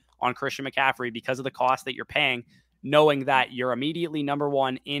draft on Christian McCaffrey because of the cost that you're paying, knowing that you're immediately number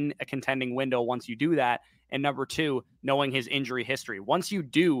 1 in a contending window once you do that, and number 2, knowing his injury history. Once you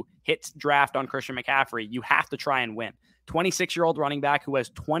do hit draft on Christian McCaffrey, you have to try and win. 26-year-old running back who has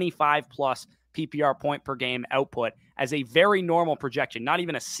 25 plus PPR point per game output as a very normal projection, not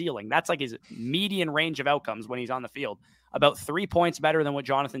even a ceiling. That's like his median range of outcomes when he's on the field. About 3 points better than what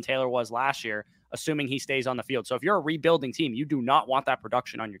Jonathan Taylor was last year, assuming he stays on the field. So if you're a rebuilding team, you do not want that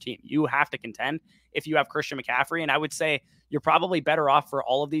production on your team. You have to contend if you have Christian McCaffrey. And I would say you're probably better off for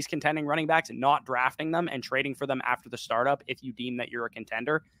all of these contending running backs not drafting them and trading for them after the startup if you deem that you're a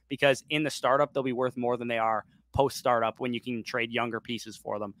contender, because in the startup, they'll be worth more than they are post-startup when you can trade younger pieces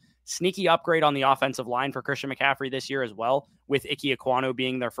for them. Sneaky upgrade on the offensive line for Christian McCaffrey this year as well, with Ike Ekwonu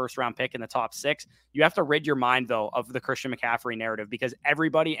being their first-round pick in the top 6. You have to rid your mind, though, of the Christian McCaffrey narrative, because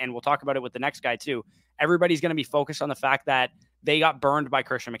everybody, and we'll talk about it with the next guy too, everybody's going to be focused on the fact that they got burned by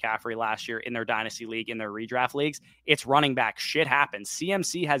Christian McCaffrey last year in their dynasty league, in their redraft leagues. It's running back. Shit happens.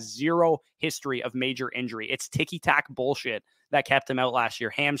 CMC has zero history of major injury. It's ticky-tack bullshit that kept him out last year.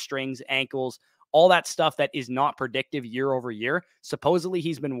 Hamstrings, ankles, all that stuff that is not predictive year over year. Supposedly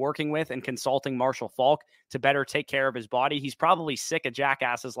he's been working with and consulting Marshall Faulk to better take care of his body. He's probably sick of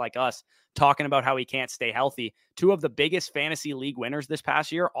jackasses like us talking about how he can't stay healthy. 2 of the biggest fantasy league winners this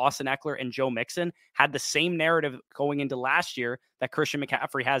past year, Austin Eckler and Joe Mixon, had the same narrative going into last year that Christian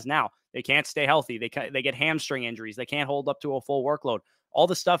McCaffrey has now. They can't stay healthy. They get hamstring injuries. They can't hold up to a full workload. All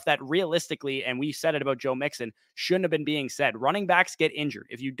the stuff that realistically, and we said it about Joe Mixon, shouldn't have been being said. Running backs get injured.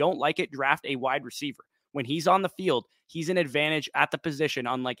 If you don't like it, draft a wide receiver. When he's on the field, he's an advantage at the position,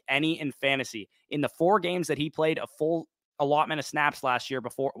 unlike any in fantasy. In the 4 games that he played a full allotment of snaps last year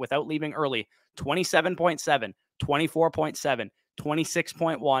before without leaving early, 27.7, 24.7,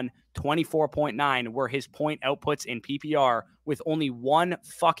 26.1, 24.9 were his point outputs in PPR, with only 1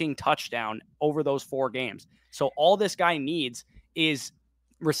 fucking touchdown over those 4 games. So all this guy needs is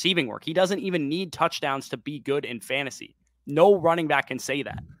receiving work. He doesn't even need touchdowns to be good in fantasy. No running back can say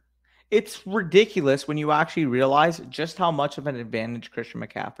that. It's ridiculous when you actually realize just how much of an advantage Christian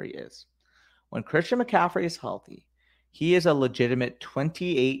McCaffrey is. When Christian McCaffrey is healthy, he is a legitimate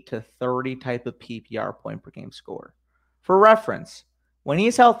 28 to 30 type of PPR point per game scorer. For reference, when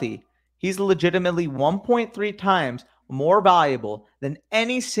he's healthy, he's legitimately 1.3 times more valuable than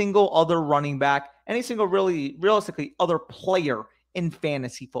any single other running back, any single realistically other player in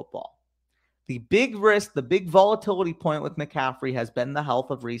fantasy football. The big risk, the big volatility point with McCaffrey has been the health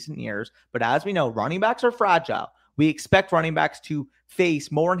of recent years. But as we know, running backs are fragile. We expect running backs to face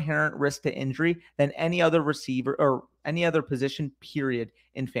more inherent risk to injury than any other receiver or any other position, period,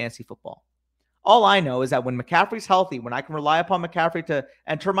 in fantasy football. All I know is that when McCaffrey's healthy, when I can rely upon McCaffrey to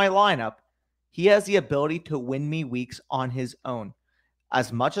enter my lineup, he has the ability to win me weeks on his own.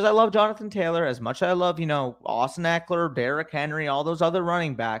 As much as I love Jonathan Taylor, as much as I love, Austin Eckler, Derrick Henry, all those other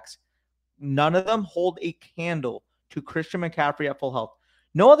running backs, none of them hold a candle to Christian McCaffrey at full health.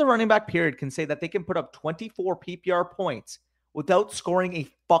 No other running back, period, can say that they can put up 24 PPR points without scoring a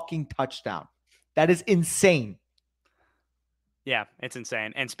fucking touchdown. That is insane. Yeah, it's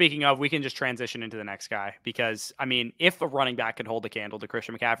insane. And speaking of, we can just transition into the next guy because, if a running back could hold a candle to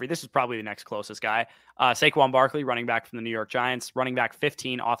Christian McCaffrey, this is probably the next closest guy. Saquon Barkley, running back from the New York Giants, running back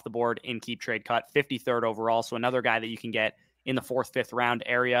 15 off the board in keep trade cut, 53rd overall. So another guy that you can get in the 4th, 5th round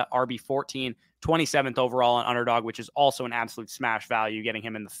area. RB14, 27th overall on Underdog, which is also an absolute smash value, getting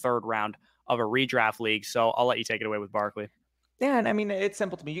him in the 3rd round of a redraft league. So I'll let you take it away with Barkley. Yeah, and I mean, it's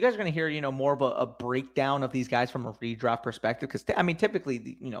simple to me. You guys are going to hear, more of a breakdown of these guys from a redraft perspective. Because,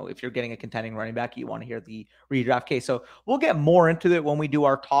 typically, if you're getting a contending running back, you want to hear the redraft case. So we'll get more into it when we do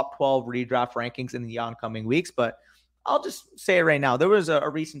our top 12 redraft rankings in the oncoming weeks. But I'll just say it right now. There was a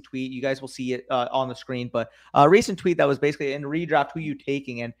recent tweet. You guys will see it on the screen. But a recent tweet that was basically in redraft, who you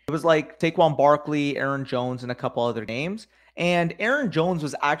taking? And it was like Saquon Barkley, Aaron Jones, and a couple other names. And Aaron Jones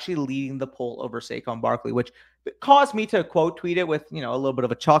was actually leading the poll over Saquon Barkley, which caused me to quote tweet it with, a little bit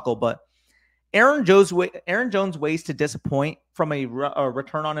of a chuckle. But Aaron Jones ways to disappoint from a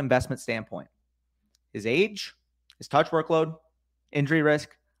return on investment standpoint. His age, his touch workload, injury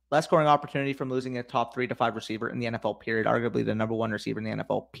risk, less scoring opportunity from losing a top 3 to 5 receiver in the NFL, period. Arguably the number 1 receiver in the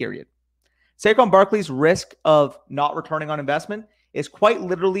NFL, period. Saquon Barkley's risk of not returning on investment is quite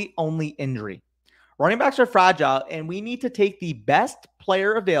literally only injury. Running backs are fragile, and we need to take the best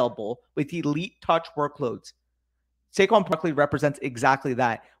player available with elite touch workloads. Saquon Barkley represents exactly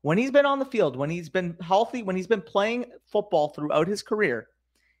that. When he's been on the field, when he's been healthy, when he's been playing football throughout his career,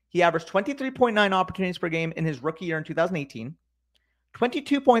 he averaged 23.9 opportunities per game in his rookie year in 2018,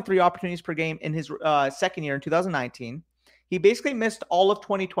 22.3 opportunities per game in his second year in 2019. He basically missed all of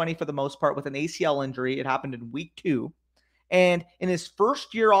 2020 for the most part with an ACL injury. It happened in week 2. And in his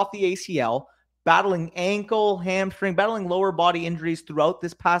first year off the ACL, battling ankle, hamstring, battling lower body injuries throughout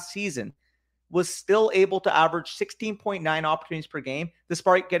this past season, was still able to average 16.9 opportunities per game,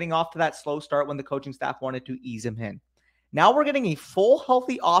 despite getting off to that slow start when the coaching staff wanted to ease him in. Now we're getting a full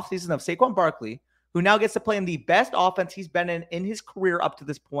healthy offseason of Saquon Barkley, who now gets to play in the best offense he's been in his career up to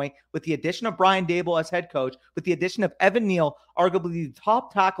this point, with the addition of Brian Daboll as head coach, with the addition of Evan Neal, arguably the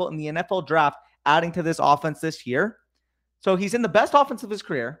top tackle in the NFL draft, adding to this offense this year. So he's in the best offense of his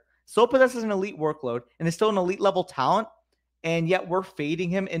career, still possesses an elite workload, and is still an elite level talent, and yet we're fading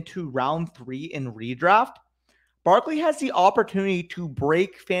him into round 3 in redraft. Barkley has the opportunity to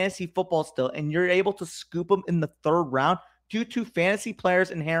break fantasy football still, and you're able to scoop him in the 3rd round due to fantasy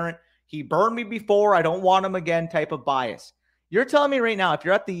players' inherent, he burned me before, I don't want him again type of bias. You're telling me right now, if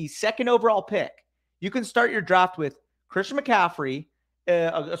you're at the 2nd overall pick, you can start your draft with Christian McCaffrey,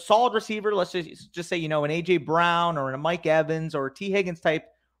 a solid receiver, let's just say, an AJ Brown or a Mike Evans or a T. Higgins type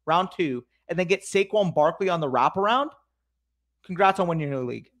round 2, and then get Saquon Barkley on the wraparound. Congrats on winning your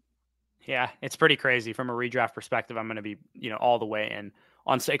league. Yeah, it's pretty crazy. From a redraft perspective, I'm going to be, all the way in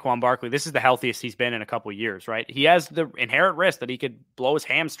on Saquon Barkley. This is the healthiest he's been in a couple of years, right? He has the inherent risk that he could blow his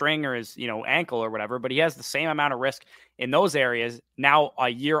hamstring or his, ankle or whatever, but he has the same amount of risk in those areas now, a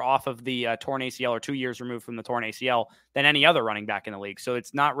year off of the torn ACL, or 2 years removed from the torn ACL, than any other running back in the league. So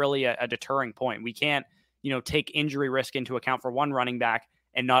it's not really a deterring point. We can't, take injury risk into account for one running back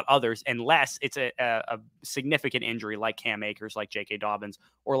and not others, unless it's a significant injury like Cam Akers, like J.K. Dobbins,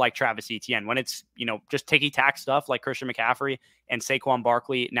 or like Travis Etienne. When it's, just ticky-tack stuff like Christian McCaffrey and Saquon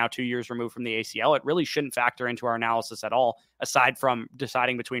Barkley, now 2 years removed from the ACL, it really shouldn't factor into our analysis at all, aside from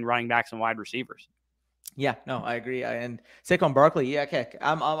deciding between running backs and wide receivers. Yeah, no, I agree. And Saquon Barkley, yeah, okay,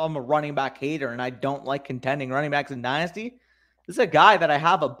 I'm a running back hater, and I don't like contending running backs in Dynasty. This is a guy that I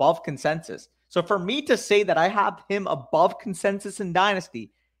have above consensus. So for me to say that I have him above consensus in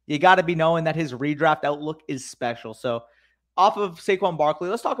Dynasty, you got to be knowing that his redraft outlook is special. So off of Saquon Barkley,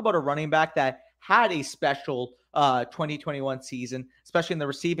 let's talk about a running back that had a special 2021 season, especially in the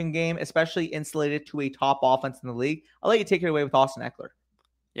receiving game, especially insulated to a top offense in the league. I'll let you take it away with Austin Eckler.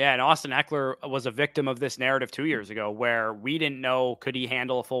 Yeah, and Austin Eckler was a victim of this narrative 2 years ago, where we didn't know, could he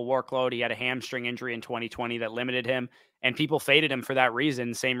handle a full workload? He had a hamstring injury in 2020 that limited him, and people faded him for that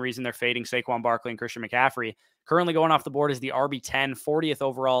reason. Same reason they're fading Saquon Barkley and Christian McCaffrey. Currently going off the board is the RB10, 40th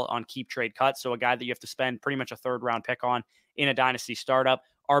overall on Keep Trade Cut, so a guy that you have to spend pretty much a 3rd round pick on in a Dynasty startup.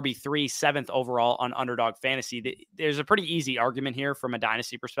 RB3, 7th overall on Underdog Fantasy. There's a pretty easy argument here from a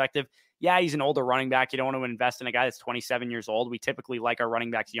Dynasty perspective. Yeah, he's an older running back. You don't want to invest in a guy that's 27 years old. We typically like our running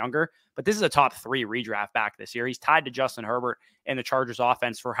backs younger, but this is a top 3 redraft back this year. He's tied to Justin Herbert and the Chargers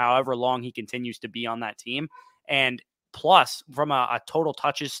offense for however long he continues to be on that team. And plus, from a total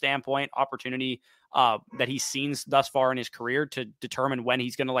touches standpoint, opportunity that he's seen thus far in his career to determine when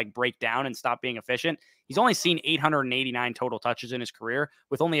he's going to break down and stop being efficient. He's only seen 889 total touches in his career,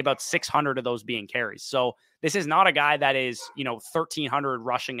 with only about 600 of those being carries. So this is not a guy that is, 1,300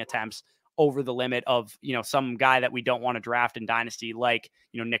 rushing attempts over the limit of, some guy that we don't want to draft in Dynasty, like,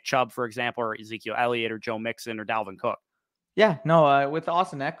 Nick Chubb, for example, or Ezekiel Elliott or Joe Mixon or Dalvin Cook. Yeah, no, with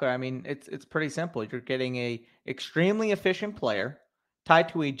Austin Eckler, I mean, it's pretty simple. You're getting a extremely efficient player tied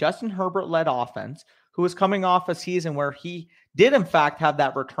to a Justin Herbert-led offense who was coming off a season where he did in fact have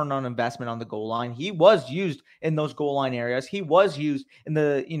that return on investment on the goal line. He was used in those goal line areas. He was used in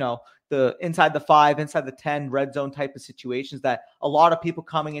the, the inside the 5, inside the 10 red zone type of situations that a lot of people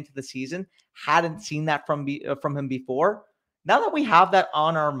coming into the season hadn't seen that from him before. Now that we have that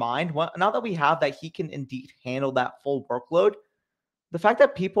on our mind, now that we have that he can indeed handle that full workload, the fact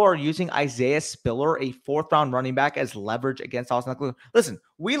that people are using Isaiah Spiller, a 4th-round running back, as leverage against Austin Ekeler. Listen,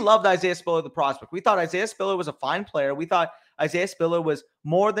 we loved Isaiah Spiller, the prospect. We thought Isaiah Spiller was a fine player. We thought Isaiah Spiller was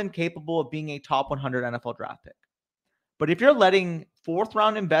more than capable of being a top 100 NFL draft pick. But if you're letting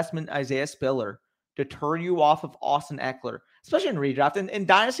 4th-round investment Isaiah Spiller deter you off of Austin Ekeler, especially in redraft, and in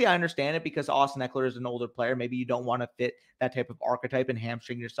Dynasty, I understand it because Austin Ekeler is an older player. Maybe you don't want to fit that type of archetype and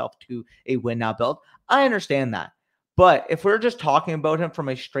hamstring yourself to a win-now build. I understand that. But if we're just talking about him from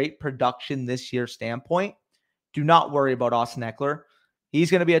a straight production this year standpoint, do not worry about Austin Ekeler.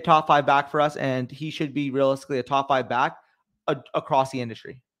 He's going to be a top 5 back for us, and he should be realistically a top 5 back across the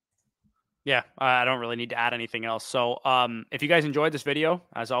industry. Yeah, I don't really need to add anything else. So if you guys enjoyed this video,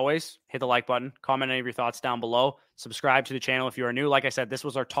 as always, hit the like button, comment any of your thoughts down below, subscribe to the channel if you are new. Like I said, this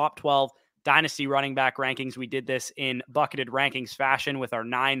was our top 12 Dynasty running back rankings. We did this in bucketed rankings fashion with our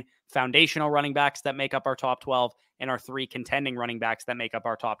 9 foundational running backs that make up our top 12 and our 3 contending running backs that make up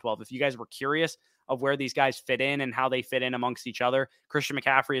our top 12. If you guys were curious of where these guys fit in and how they fit in amongst each other, Christian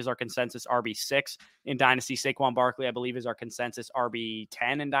McCaffrey is our consensus RB6 in Dynasty. Saquon Barkley, I believe, is our consensus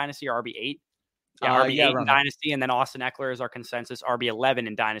RB10 in Dynasty or RB8. RB8 in Dynasty, and then Austin Ekeler is our consensus RB11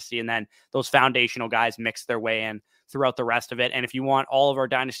 in Dynasty, and then those foundational guys mix their way in throughout the rest of it. And if you want all of our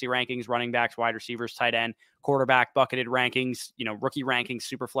Dynasty rankings, running backs, wide receivers, tight end, quarterback, bucketed rankings, rookie rankings,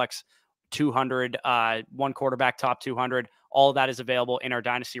 Superflex 200, one quarterback top 200, all of that is available in our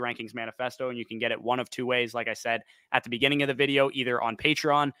Dynasty Rankings Manifesto, and you can get it one of 2 ways, like I said at the beginning of the video, either on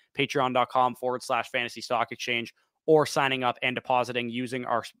Patreon, patreon.com/fantasy stock exchange, or signing up and depositing using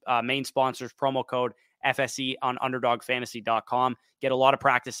our main sponsor's promo code FSE on underdogfantasy.com. Get a lot of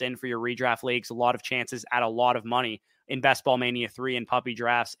practice in for your redraft leagues, a lot of chances at a lot of money in Best Ball Mania 3 and puppy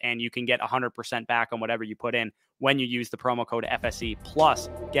drafts, and you can get 100% back on whatever you put in when you use the promo code FSE, plus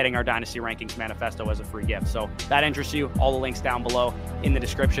getting our Dynasty Rankings Manifesto as a free gift. So if that interests you, all the links down below in the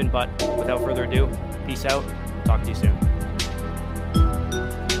description. But without further ado, peace out. Talk to you soon.